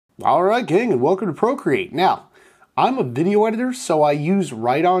All right, gang, and welcome to Procreate. Now, I'm a video editor, so I use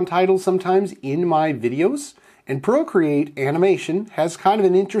write-on titles sometimes in my videos, and Procreate animation has kind of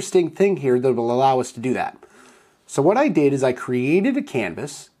an interesting thing here that will allow us to do that. So what I did is I created a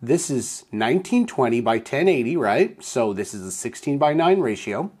canvas. This is 1920 by 1080, right? So this is a 16 by 9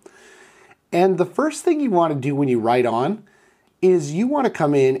 ratio. And the first thing you want to do when you write on is you want to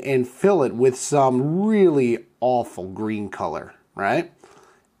come in and fill it with some really awful green color, right?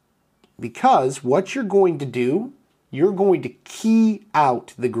 Because what you're going to do, you're going to key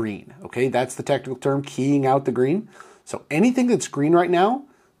out the green, okay? That's the technical term, keying out the green. So anything that's green right now,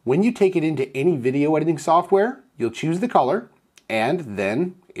 when you take it into any video editing software, you'll choose the color and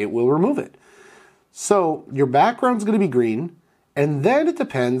then it will remove it. So your background's going to be green, and then it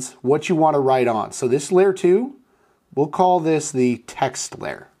depends what you want to write on. So this layer 2, we'll call this the text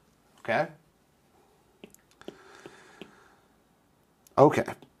layer, okay? Okay.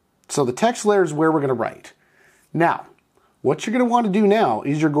 So the text layer is where we're going to write. Now, what you're going to want to do now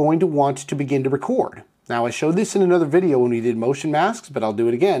is you're going to want to begin to record. Now, I showed this in another video when we did motion masks, but I'll do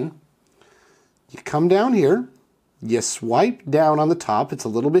it again. You come down here, you swipe down on the top. It's a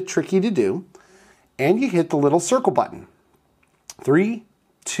little bit tricky to do. And you hit the little circle button. 3,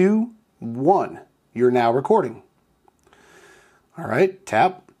 2, 1. You're now recording. All right,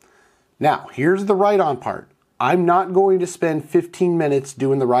 tap. Now, here's the write-on part. I'm not going to spend 15 minutes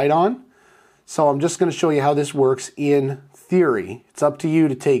doing the write-on, so I'm just going to show you how this works in theory. It's up to you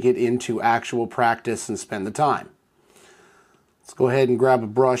to take it into actual practice and spend the time. Let's go ahead and grab a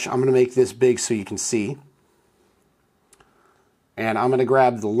brush. I'm going to make this big so you can see. And I'm going to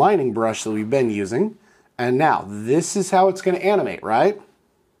grab the lining brush that we've been using. And now, this is how it's going to animate, right?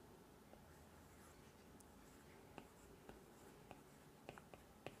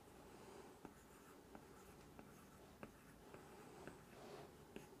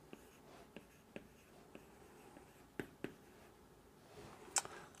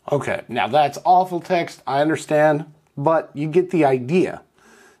 Okay, now that's awful text, I understand, but you get the idea.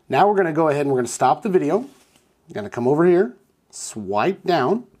 Now we're going to go ahead and we're going to stop the video. I'm going to come over here, swipe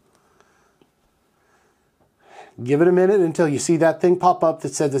down, give it a minute until you see that thing pop up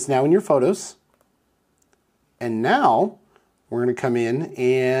that says it's now in your photos. And now we're going to come in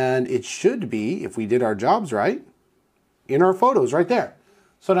and it should be, if we did our jobs right, in our photos right there.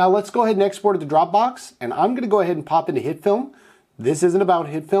 So now let's go ahead and export it to Dropbox, and I'm going to go ahead and pop into HitFilm. This isn't about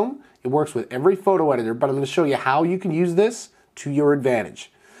HitFilm. It works with every photo editor, but I'm going to show you how you can use this to your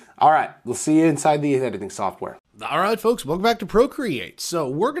advantage. All right, we'll see you inside the editing software. All right, folks, welcome back to Procreate. So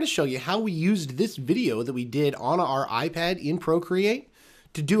we're going to show you how we used this video that we did on our iPad in Procreate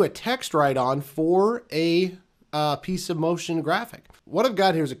to do a text write-on for a piece of motion graphic. What I've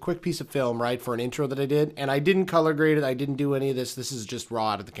got here is a quick piece of film, right, for an intro that I did, and I didn't color grade it. I didn't do any of this. This is just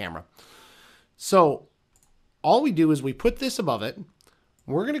raw out of the camera. So all we do is we put this above it.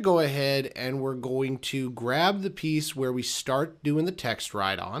 We're going to go ahead and we're going to grab the piece where we start doing the text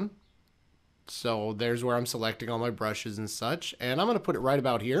write-on. So there's where I'm selecting all my brushes and such. And I'm going to put it right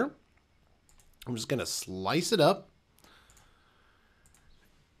about here. I'm just going to slice it up.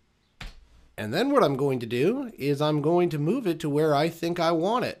 And then what I'm going to do is I'm going to move it to where I think I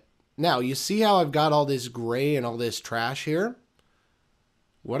want it. Now, you see how I've got all this gray and all this trash here?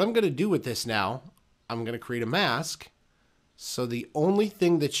 What I'm going to do with this now, I'm going to create a mask. So the only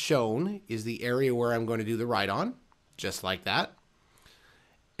thing that's shown is the area where I'm going to do the write-on, just like that.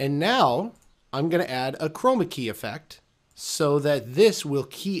 And now I'm going to add a chroma key effect so that this will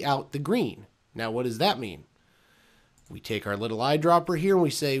key out the green. Now, what does that mean? We take our little eyedropper here and we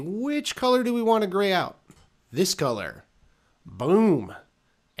say, which color do we want to gray out? This color. Boom.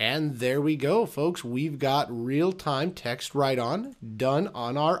 And there we go, folks. We've got real-time text write-on done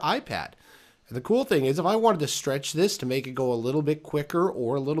on our iPad. And the cool thing is, if I wanted to stretch this to make it go a little bit quicker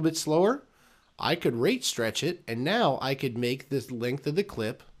or a little bit slower, I could rate stretch it, and now I could make this length of the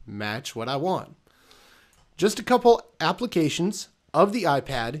clip match what I want. Just a couple applications of the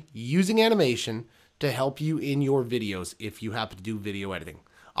iPad using animation to help you in your videos if you happen to do video editing.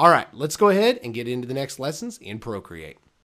 All right, let's go ahead and get into the next lessons in Procreate.